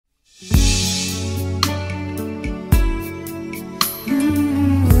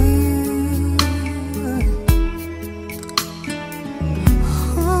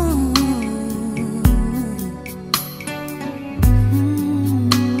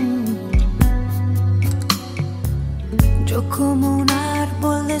Como un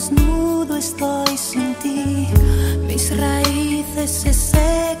árbol desnudo estoy sin ti, mis raíces se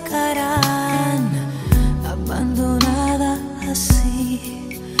secarán, abandonada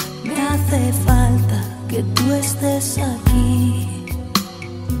así. Me hace falta que tú estés aquí.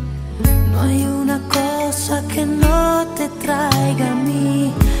 No hay una cosa que no te traiga a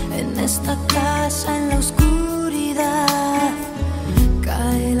mí. En esta casa, en la oscuridad,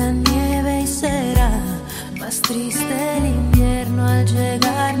 cae la nieve y será más triste el invierno al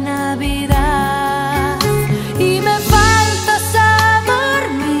llegar Navidad. Y me faltas, amor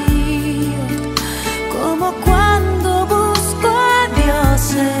mío, como cuando busco a Dios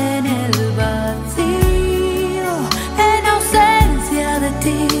en el vacío. En ausencia de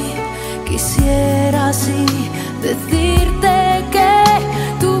ti, quisiera así decirte que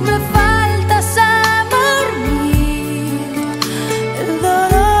tú me faltas, amor mío. El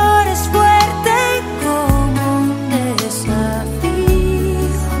dolor es fuerte como un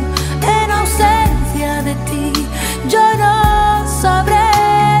desafío. En ausencia de ti yo no sabré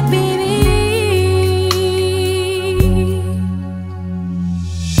vivir,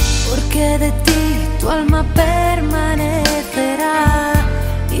 porque de ti tu alma permanecerá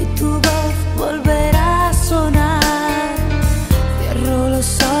y tu voz volverá a sonar. Cierro los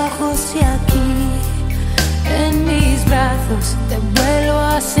ojos y aquí en mis brazos te vuelvo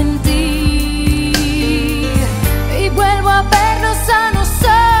a sentir y vuelvo a vernos a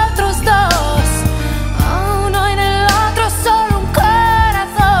nosotros dos. Uno en el otro, solo un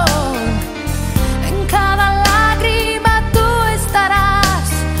corazón. En cada lágrima tú estarás,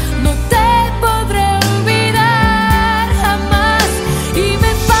 no te podré olvidar jamás. Y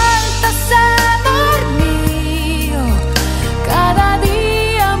me faltas, amor mío, cada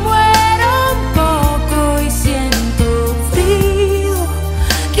día muero un poco y siento frío.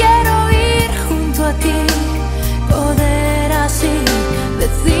 Quiero ir junto a ti, poder así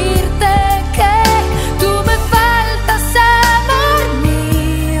decirte que tú me faltas, amor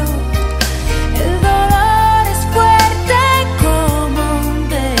mío. El dolor es fuerte como un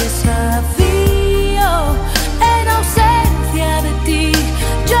desafío. En ausencia de ti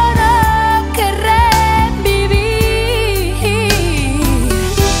yo no querré vivir.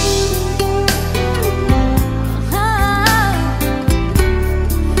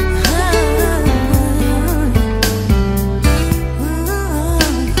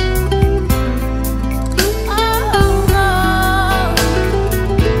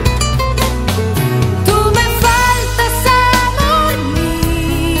 Tú me faltas, amor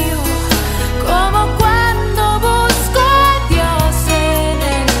mío, como cuando busco a Dios en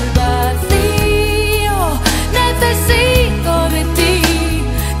el vacío. Necesito de ti,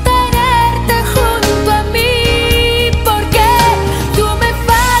 tenerte junto a mí, porque tú me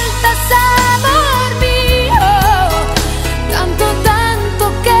faltas, amor mío. Tanto, tanto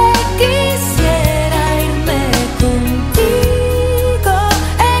que quisiera irme contigo.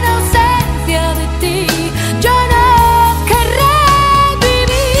 En ausencia de ti yo no querré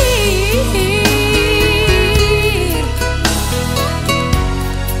vivir.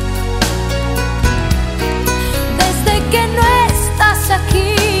 Desde que no estás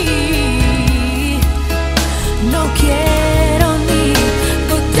aquí, no quiero ni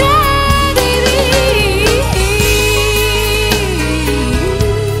podré vivir.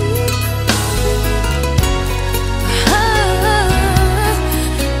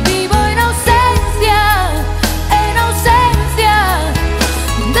 Vivo en ausencia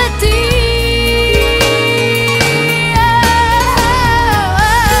de ti.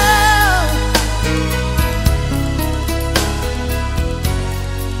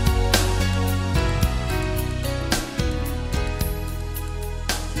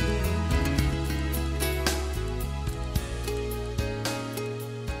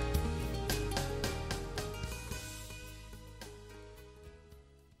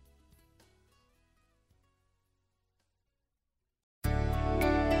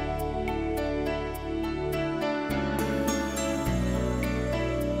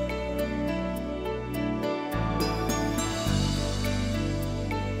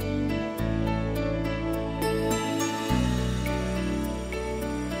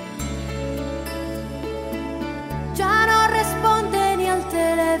 Ya no responde ni al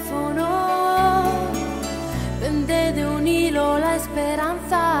teléfono, pende de un hilo la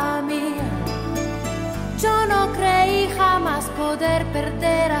esperanza mía. Yo no creí jamás poder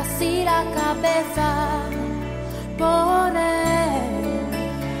perder así la cabeza por él,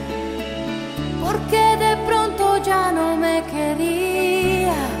 porque de pronto ya no me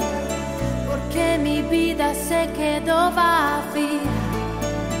quería, porque mi vida se quedó vacía.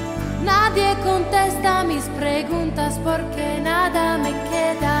 Nadie contesta mis preguntas porque nada me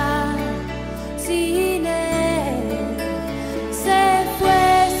queda sin él. Se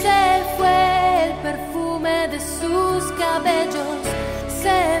fue el perfume de sus cabellos,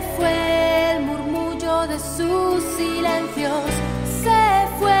 se fue el murmullo de sus silencios, se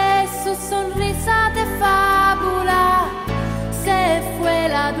fue su sonrisa de fábula, se fue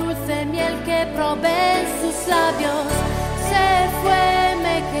la dulce miel que probé en sus labios, se fue,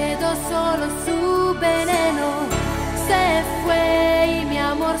 me quedó solo su veneno, se fue y mi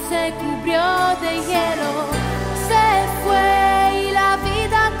amor se cubrió de hielo, se fue y la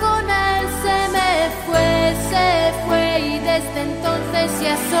vida con él se fue y desde entonces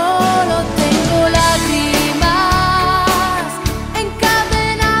ya solo tengo lágrimas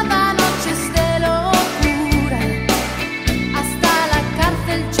encadenadas, noches de locura, hasta la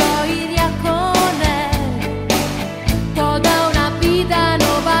cárcel yo iría con él, toda una vida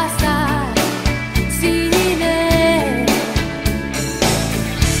no basta sin él.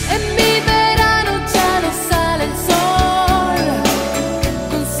 En mi verano ya no sale el sol,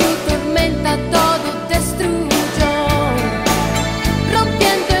 con su tormenta todo destruyó,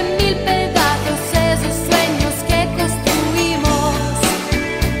 rompiendo en mil pedazos esos sueños que construimos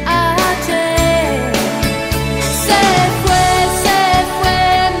ayer. Se fue,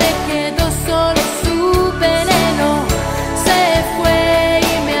 me quedó solo su veneno, se fue y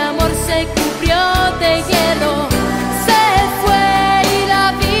mi amor se cubrió de hielo, se fue y la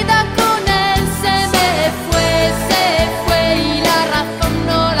vida con él se fue y la razón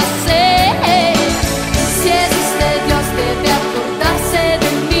no la sé. Si existe Dios debe acordarse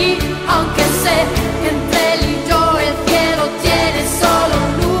de mí, aunque sé que entre él y yo el cielo tiene solo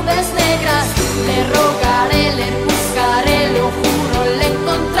nubes negras. Le rogaré, le buscaré, lo juro, le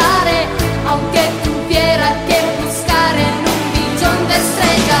encontraré, aunque tuviera que buscar en 1.000.000 de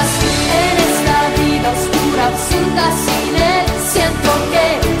estrellas. En esta vida oscura, absurda, sin él, siento que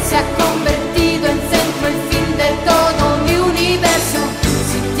se ha convertido en centro, el fin de todo mi universo.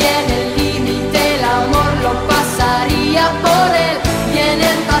 Si tiene límite el amor lo pasaría por él, y en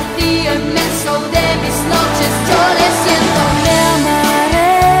el vacío inmenso de mis noches yo le siento. Le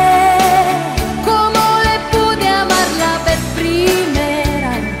amaré como le pude amar la vez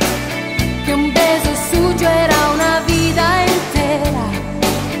primera, que un beso suyo era una vida entera,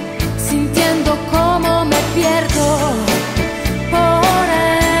 sintiendo cómo me pierdo por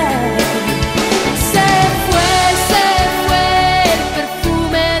él. Se fue el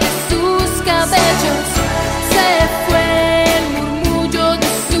perfume de sus cabellos, se fue el murmullo de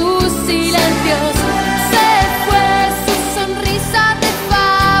sus silencios, se fue su sonrisa de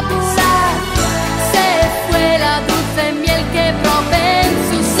fábula, se fue la dulce miel que probé en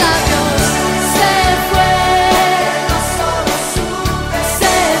sus labios, se fue,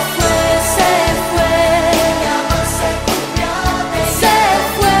 se fue, mi amor se cubrió de hielo,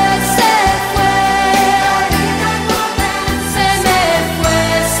 se fue,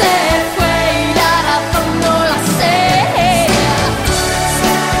 se fue y la razón no la sé.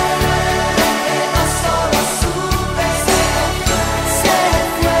 No solo supe, se fue,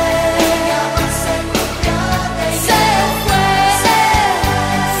 mi amor se cubrió de hielo, se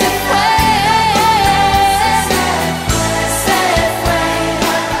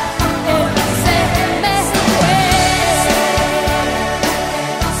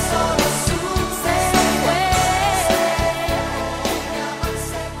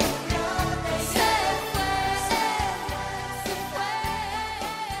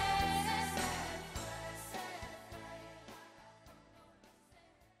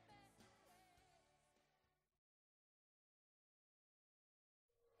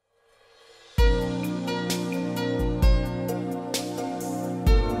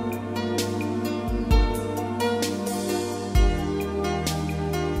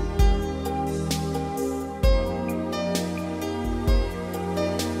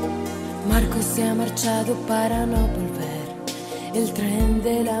fue, Marco se ha marchado para no volver, el tren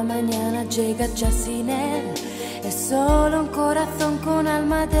de la mañana llega ya sin él, es solo un corazón con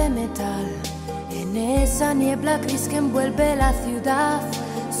alma de metal, en esa niebla gris que envuelve la ciudad.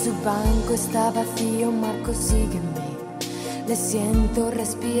 Su banco está vacío, Marco sigue en mí, le siento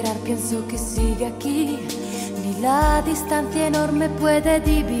respirar, pienso que sigue aquí, ni la distancia enorme puede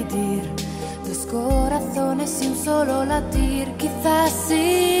dividir dos corazones y un solo latir. Quizás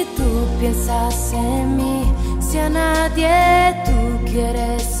si tú piensas en mí, si a nadie tú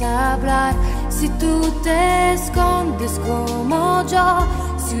quieres hablar, si tú te escondes como yo,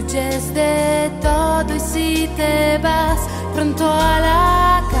 si huyes de todo y si te vas pronto a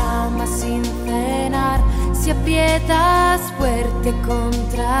la cama sin cenar, si aprietas fuerte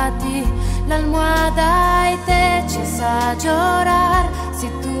contra ti la almohada y te echas a llorar. Si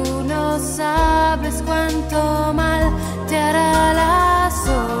tú no sabes cuánto mal te hará la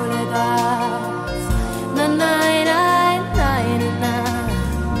soledad. Na, na, na, na,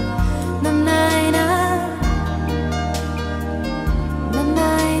 na, na, na, na, na, na,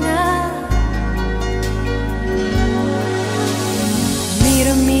 na.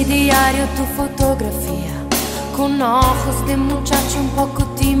 Miro en mi diario tu fotografía, con ojos de muchacho un poco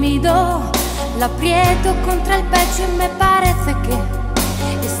tímido. La aprieto contra el pecho y me parece que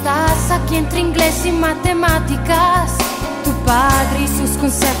estás aquí entre inglés y matemáticas. Tu padre y sus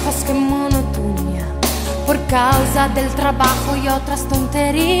consejos, qué monotonía. Por causa del trabajo y otras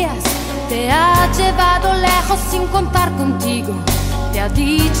tonterías, te ha llevado lejos sin contar contigo. Te ha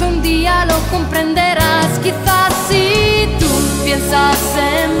dicho un día lo comprenderás. Quizás si tú piensas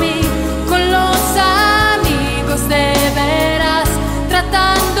en mí, con los amigos de veras,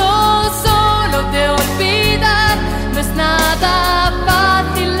 tratando solo de olvidar. No es nada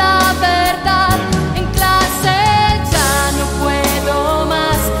fácil la verdad. En clase ya no puedo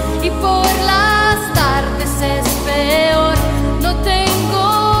más y por las tardes es peor. No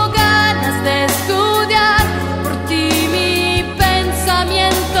tengo ganas de estudiar, por ti mi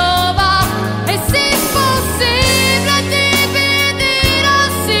pensamiento va. Es imposible dividir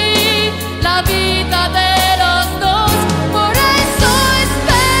así la vida de los dos. Por eso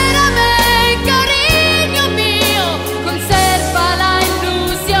espérame, cariño mío, conserva la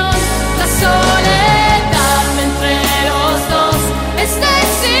ilusión. La soledad entre los dos, este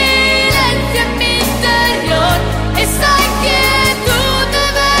silencio en mi interior, esa inquietud de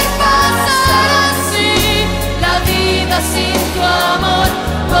ver pasar así la vida sin tu amor.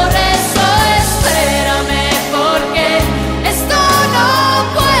 Por eso espérame, porque esto no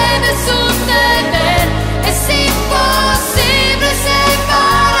puede suceder. Es imposible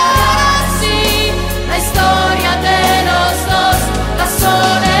separar así la historia de los dos. La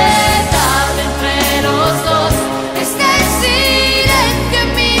soledad entre los dos, este silencio en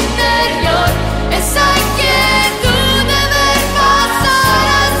mi interior, esa inquietud de ver pasar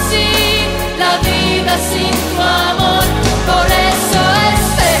así la vida sin tu amor. Por eso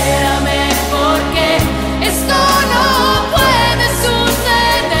espérame, porque esto no puede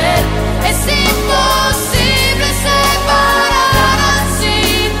suceder. Es imposible separar así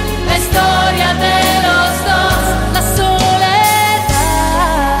la historia de los dos. La soledad.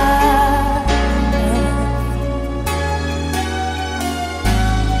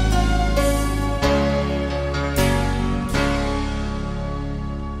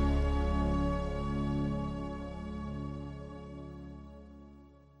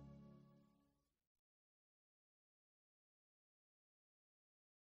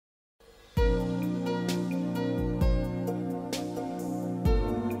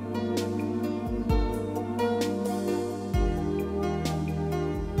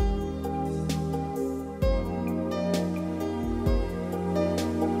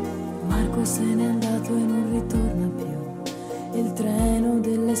 Marco se n'è andato e non ritorna più. Il treno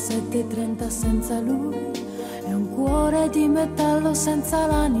delle 7:30 senza lui è un cuore di metallo senza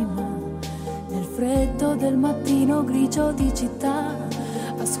l'anima. Nel freddo del mattino grigio di città,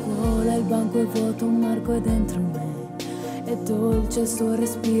 a scuola il banco è vuoto, Marco è dentro me. È dolce il suo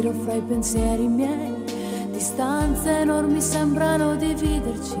respiro fra i pensieri miei. Distanze enormi sembrano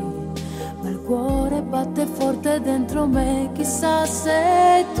dividerci, ma il cuore batte forte dentro me. Chissà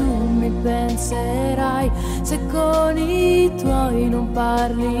se tu mi penserai, se con i tuoi non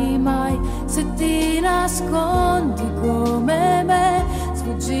parli mai, se ti nascondi come me,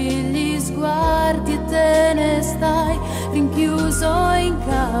 sfuggi gli sguardi e te ne stai rinchiuso in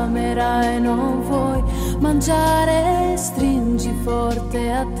camera e non vuoi mangiare. Stringi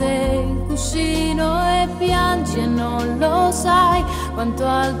forte a te il cuscino e piangi e non lo sai quanto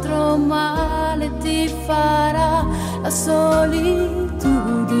altro male ti farà la solitudine.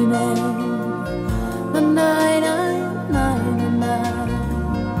 Na, na, na, na, na,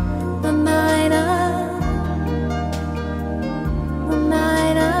 na, na, na,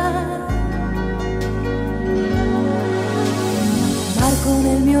 na. Marco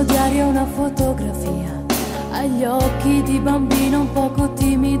nel mio diario una fotografia, ha gli occhi di bambino un poco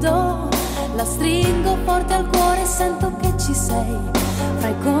timido. La stringo forte al cuore e sento che ci sei. Fra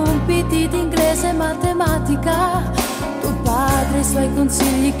i compiti di inglese e matematica, tuo padre e i suoi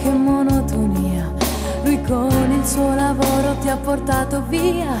consigli, che monotonia. Lui con il suo lavoro ti ha portato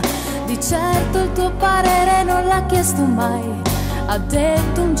via. Di certo il tuo parere non l'ha chiesto mai. Ha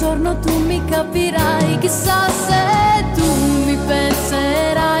detto un giorno tu mi capirai. Chissà se tu mi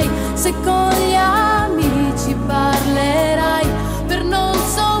penserai, se con gli amici parlerai per non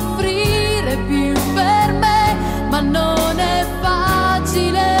soffrire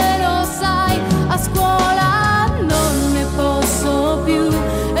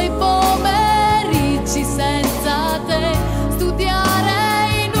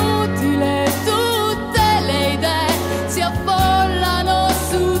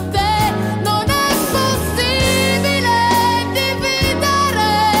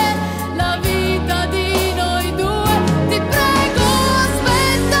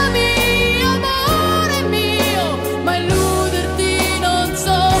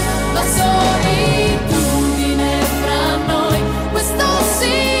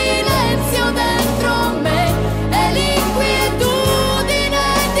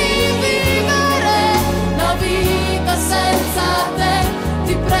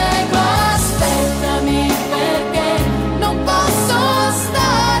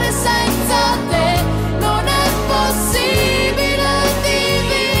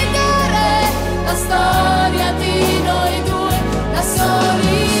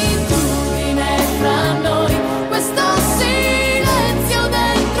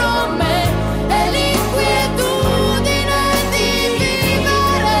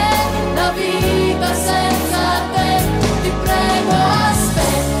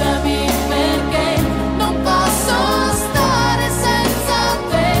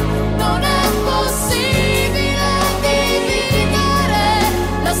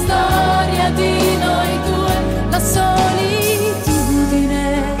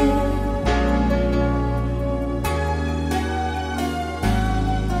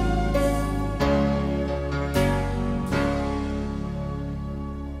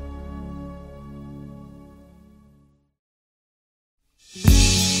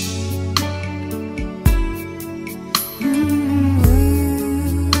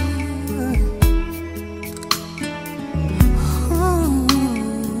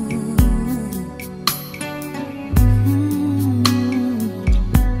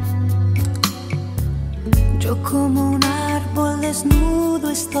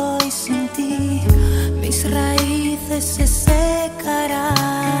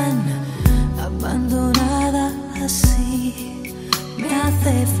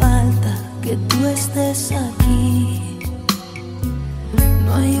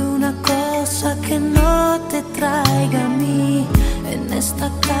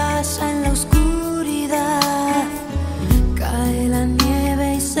casa en la oscuridad. Cae la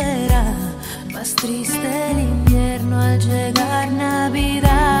nieve y será más triste el invierno al llegar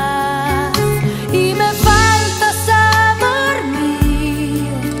Navidad. Y me faltas, amor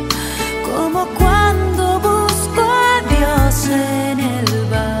mío, como cuando busco a Dios en el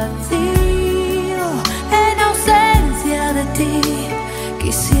vacío. En ausencia de ti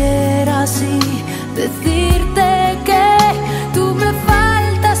quisiera así decirte que tú me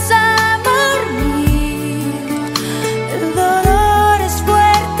faltas, amor mío. El dolor es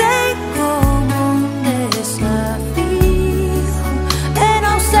fuerte como un desafío. En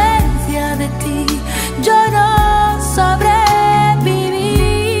ausencia de ti yo no sabré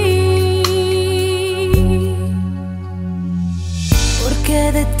vivir,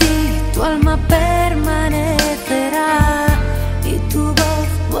 porque de ti tu alma permanecerá y tu voz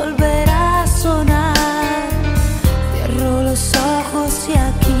volverá a sonar. Cierro los ojos y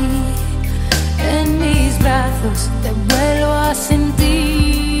aquí en mis brazos te vuelvo a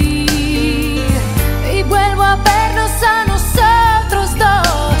sentir y vuelvo a vernos a nosotros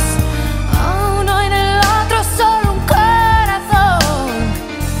dos. Uno en el otro, solo un corazón.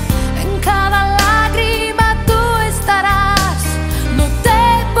 En cada lágrima tú estarás. No te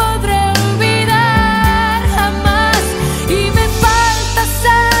podré olvidar jamás. Y me faltas,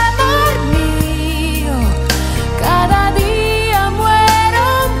 amor mío. Cada día muero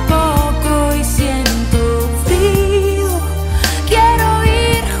un poco y siento frío. Quiero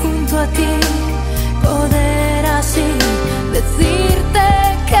ir junto a ti, poder así decirte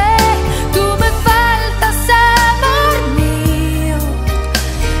que tú me faltas, amor mío.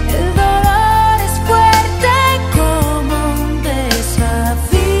 El dolor es fuerte como un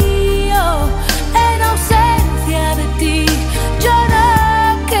desafío. En ausencia de ti yo no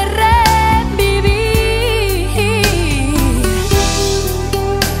querré vivir.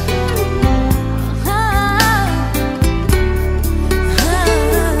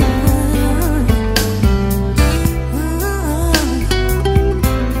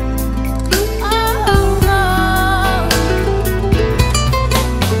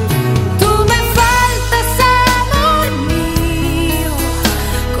 Tú me faltas, amor mío,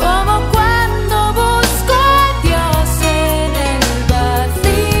 como cuando busco a Dios en el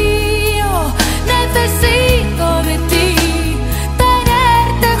vacío. Necesito de ti,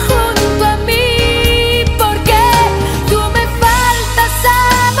 tenerte junto a mí, porque tú me faltas,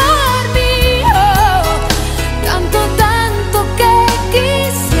 amor mío. Tanto, tanto que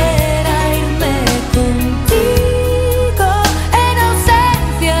quisiera irme contigo. En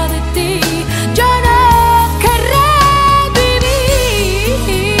ausencia de ti yo no querré vivir.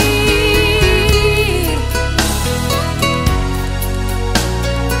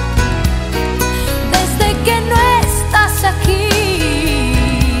 Desde que no estás aquí,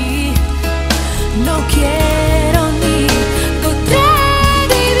 no quiero ni podré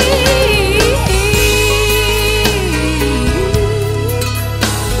vivir.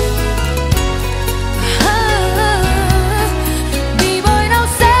 Vivo en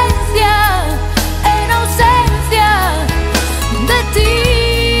ausencia de ti.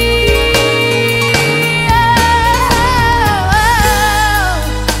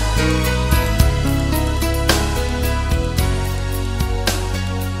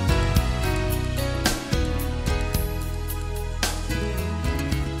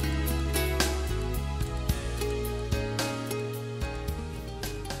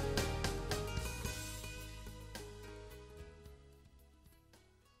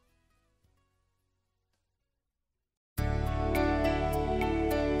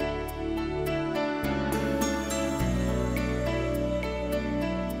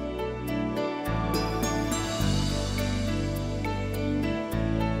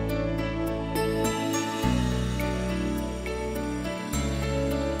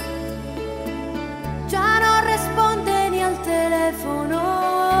 Ya no responde ni al teléfono.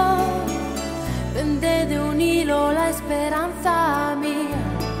 Pende de un hilo la esperanza mía.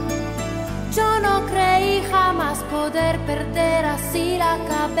 Yo no creí jamás poder perder así la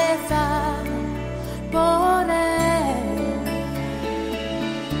cabeza por él,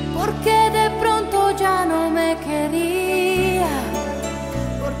 porque de pronto ya no me quería,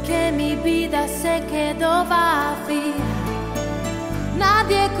 porque mi vida se quedó vacía.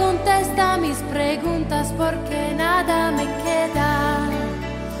 Nadie contesta mis preguntas porque nada me queda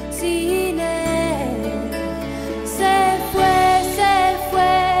sin él. Se fue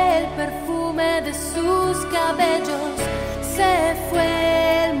el perfume de sus cabellos, se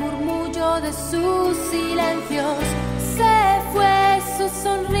fue el murmullo de sus silencios, se fue su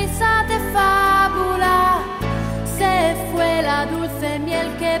sonrisa de fábula, se fue la dulce miel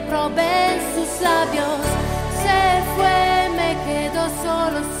que probé en sus labios. Se fue, me quedó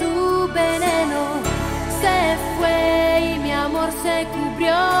solo su veneno. Se fue y mi amor se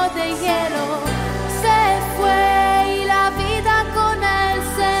cubrió de hielo. Se fue y la vida con él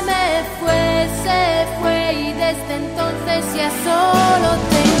se me fue. Se fue y desde entonces ya solo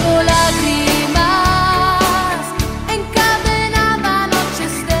tengo lágrimas. Encadenada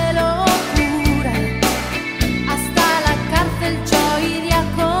noches de locura. Hasta la cárcel yo iría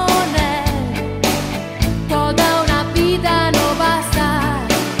con él. Toda una vida no basta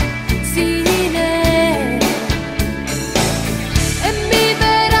sin él. En mi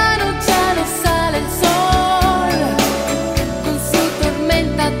verano ya no sale el sol. Con su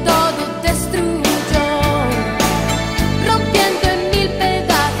tormenta todo destruyó, rompiendo en mil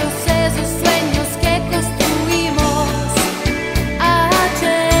pedazos esos sueños que construimos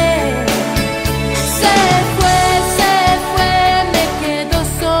ayer. Se fue, me quedó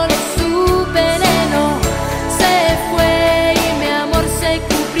solo su veneno. Se fue y mi amor se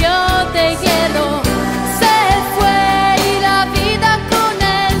cubrió de hielo. Se fue y la vida con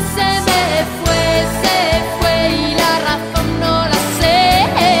él se me fue. Se fue y la razón no la sé.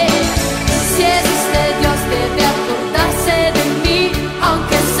 Si existe Dios debe acordarse de mí,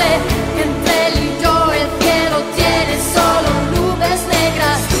 aunque sé que entre él y yo el cielo tiene solo nubes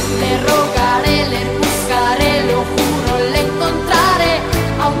negras. Le rogaré, le buscaré, lo juro, le encontraré,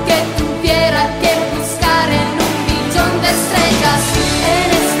 aunque tuviera que buscar en 1.000.000 de estrellas. En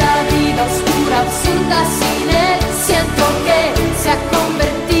esta vida oscura, absurda sin él, siento que se ha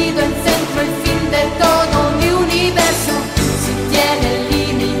convertido en centro y fin de todo mi universo. Si tiene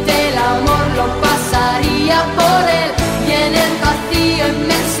límite el amor lo pasaría por él, y en el vacío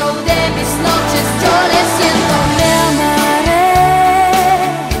inmenso de mis noches yo le siento. Le amaré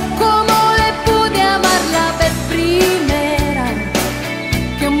como le pude amar la vez primera,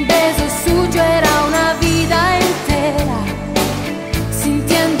 que un beso suyo era una vida entera,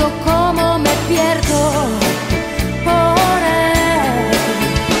 sintiendo cómo me pierdo por él.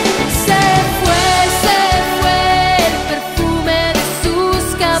 Se fue el perfume de sus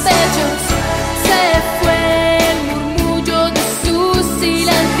cabellos. Se fue el murmullo de sus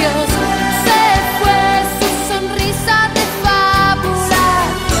silencios. Se fue su sonrisa de fábula.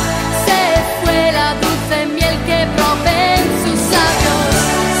 Se fue la dulce miel que probé en sus labios.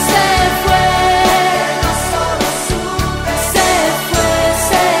 Se fue, no solo supe.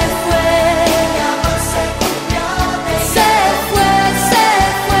 Se fue, mi amor se cubrió de hielo. Se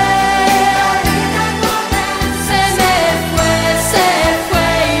fue, la vida con él se me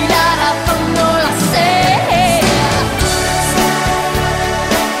fue y la razón no la sé.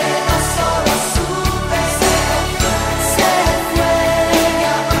 No solo supe. Se fue, mi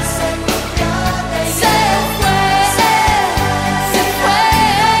amor se cubrió de hielo. Se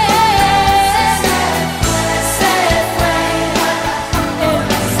fue,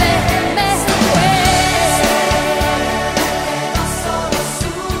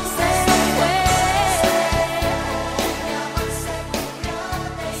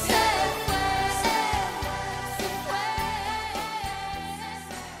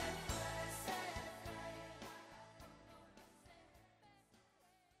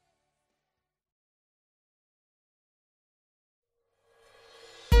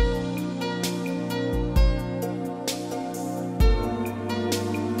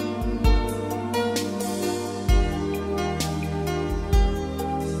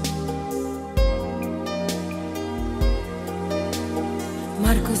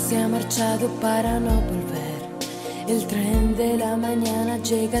 Marco se ha marchado para no volver. El tren de la mañana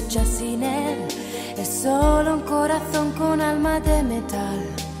llega ya sin él. Es solo un corazón con alma de metal.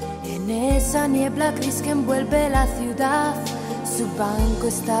 En esa niebla gris que envuelve la ciudad, su banco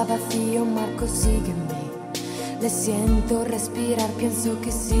está vacío, Marco sigue en mí. Le siento respirar, pienso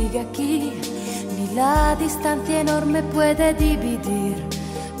que sigue aquí. Ni la distancia enorme puede dividir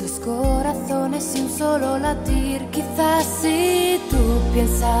dos corazones y un solo latir. Quizás si tú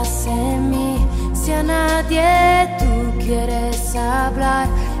piensas en mí, si a nadie tú quieres hablar,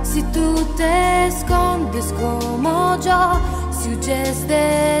 si tú te escondes como yo, si huyes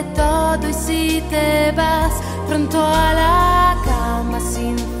de todo y si te vas pronto a la cama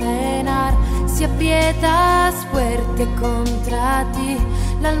sin cenar, si aprietas fuerte contra ti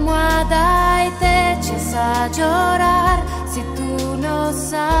la almohada y te echas a llorar, si tú no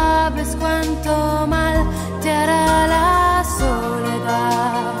sabes cuánto mal te hará la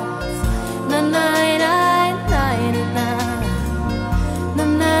soledad. Na, na, na, na, na, na,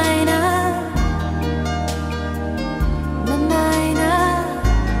 na, na, na, na.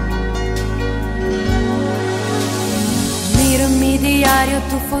 Miro en mi diario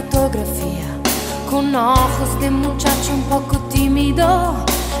tu fotografía con ojos de muchacho un poco tímido.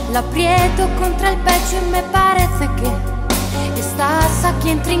 La aprieto contra el pecho y me parece que estás aquí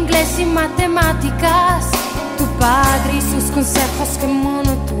entre inglés y matemáticas. Tu padre y sus consejos, qué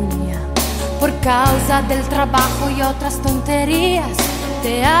monotonía. Por causa del trabajo y otras tonterías,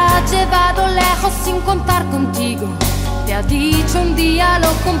 te ha llevado lejos sin contar contigo. Te ha dicho un día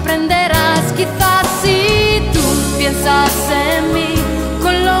lo comprenderás. Quizás si tú piensas en mí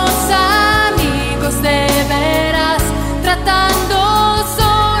con los amigos de veras, tratando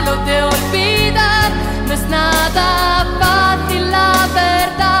solo de olvidar, no es nada fácil la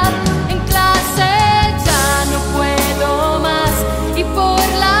verdad. En clase ya no puedo más y por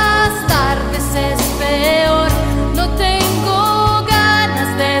las tardes es peor. No tengo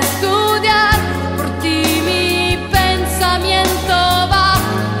ganas de estudiar, por ti mi pensamiento va.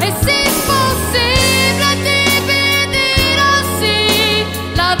 Es imposible dividir así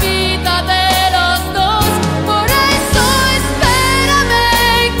la vida de los dos. Por eso espérame,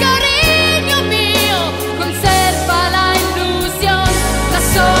 cariño mío, conserva la ilusión, la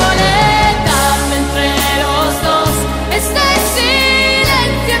soledad entre los dos, este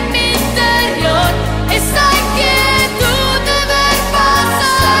silencio en mi interior, esta inquietud de ver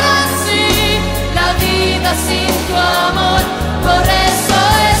pasar así la vida sin tu amor. Por eso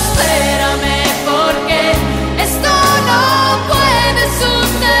espérame, porque esto no puede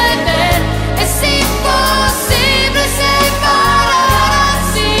suceder. Es imposible separar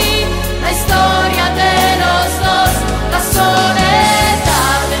así la historia de los dos, la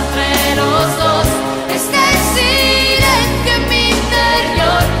soledad entre los dos, este silencio en mi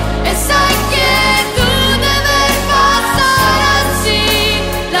interior, esa inquietud de ver pasar así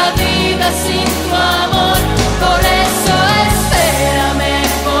la vida sin tu amor. Por eso espérame,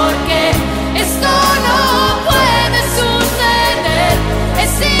 porque esto no puede suceder.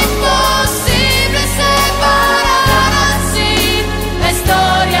 Es imposible separar así la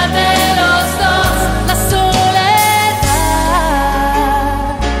historia de los dos, la soledad.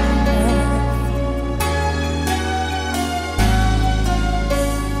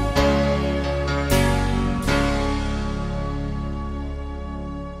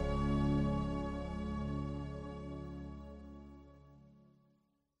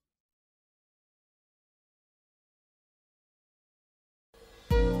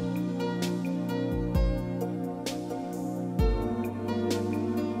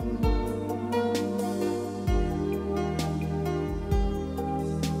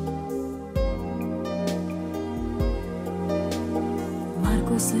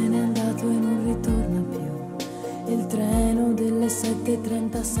 Marco se n'è andato e non ritorna più. Il treno delle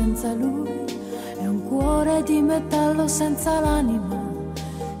 7:30 senza lui è un cuore di metallo senza l'anima.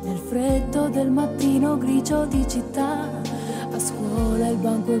 Nel freddo del mattino grigio di città, a scuola il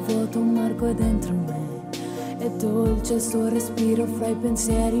banco è vuoto, Marco è dentro me. È dolce il suo respiro fra i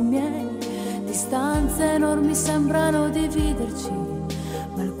pensieri miei. Distanze enormi sembrano dividerci,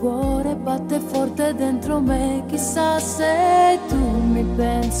 ma il cuore batte forte dentro me. Chissà se tu mi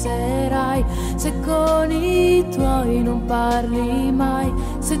penserai, se con i tuoi non parli mai,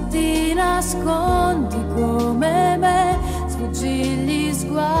 se ti nascondi come me, sfuggi gli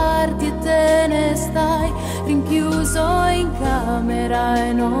sguardi e te ne stai rinchiuso in camera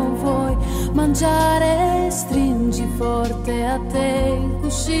e non vuoi mangiare. Stringi forte a te il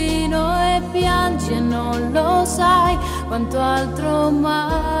cuscino e piangi e non lo sai quanto altro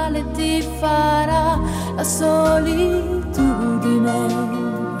male ti farà la solitudine.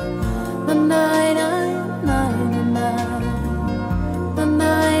 Nanai, nai, nai, nanai,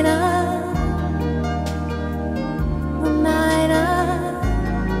 nanai, nanai, nanai.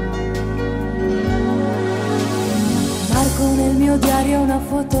 Marco nel mio diario una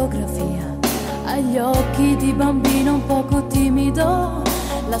fotografia, ha gli occhi di bambino un poco timido.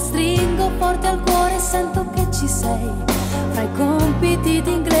 La stringo forte al cuore e sento che ci sei. Fra i compiti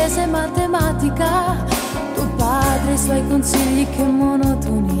di inglese e matematica, tuo padre e i suoi consigli, che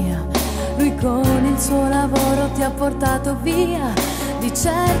monotonia. Lui con il suo lavoro ti ha portato via. Di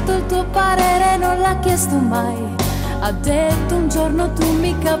certo il tuo parere non l'ha chiesto mai. Ha detto un giorno tu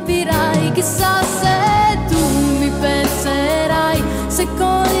mi capirai. Chissà se tu mi penserai, se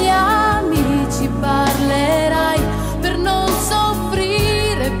con gli amici parlerai per non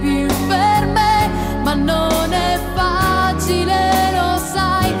soffrire più per me. Ma non è facile, lo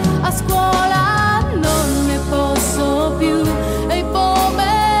sai, a scuola non ne posso più. E i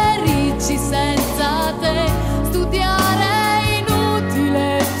pomeriggi senza te, studiare è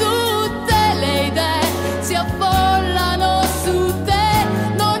inutile, tutte le idee si affollano su te.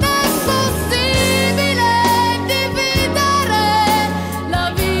 Non è possibile dividere la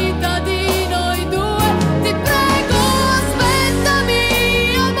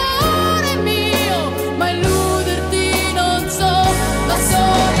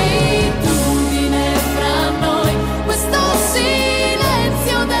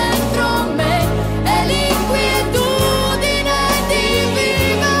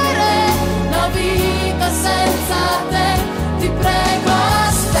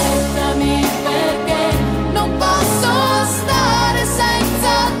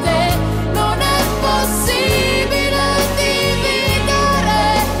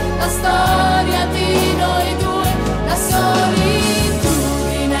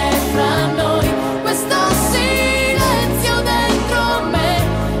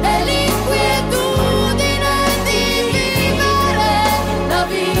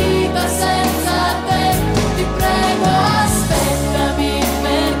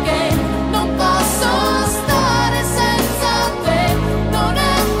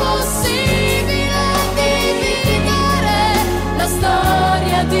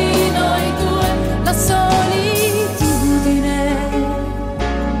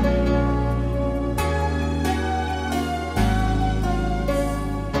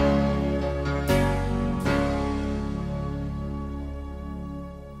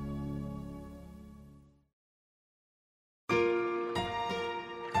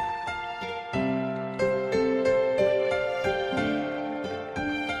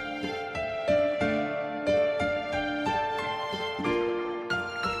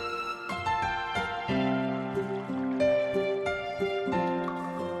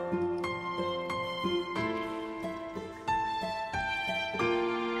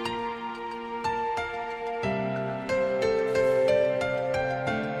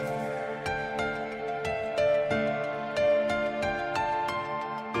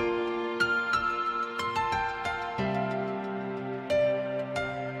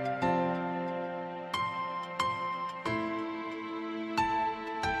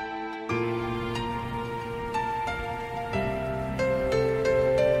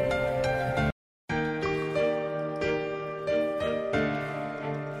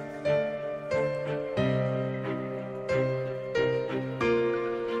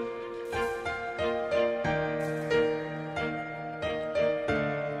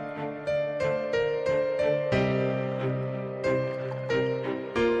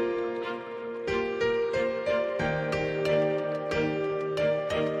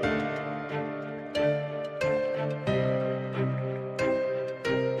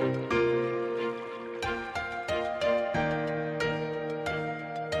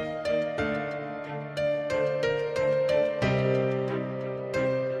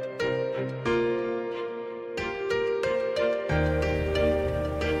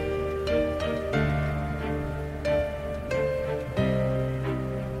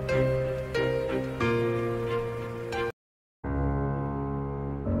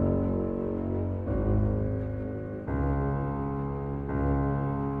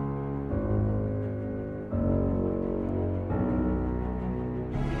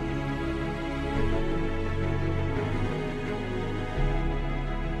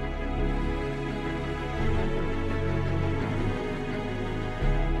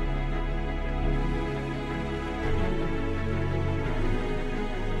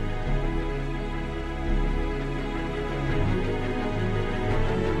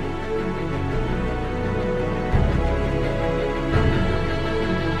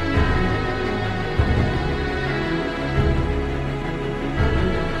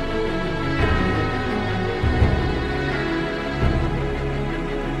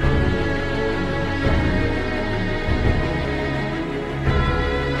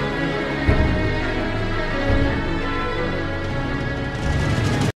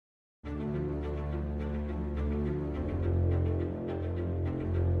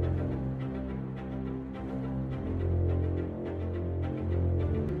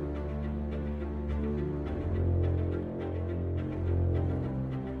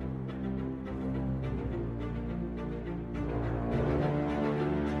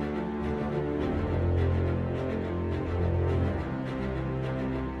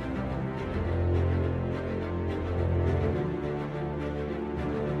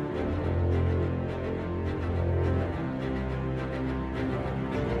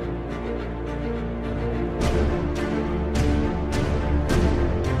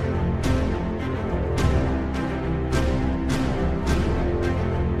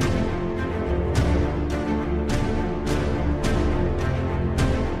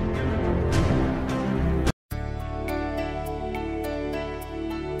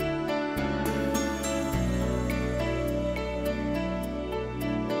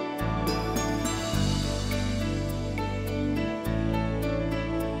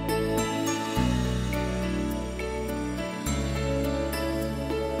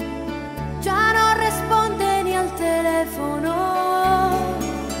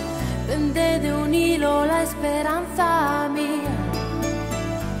esperanza mía.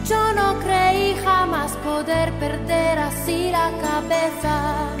 Yo no creí jamás poder perder así la cabeza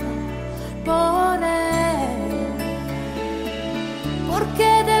por él,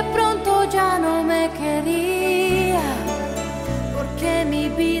 porque de pronto ya no me quería, porque mi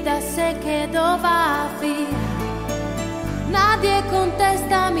vida se quedó vacía. Nadie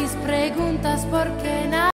contesta mis preguntas porque nadie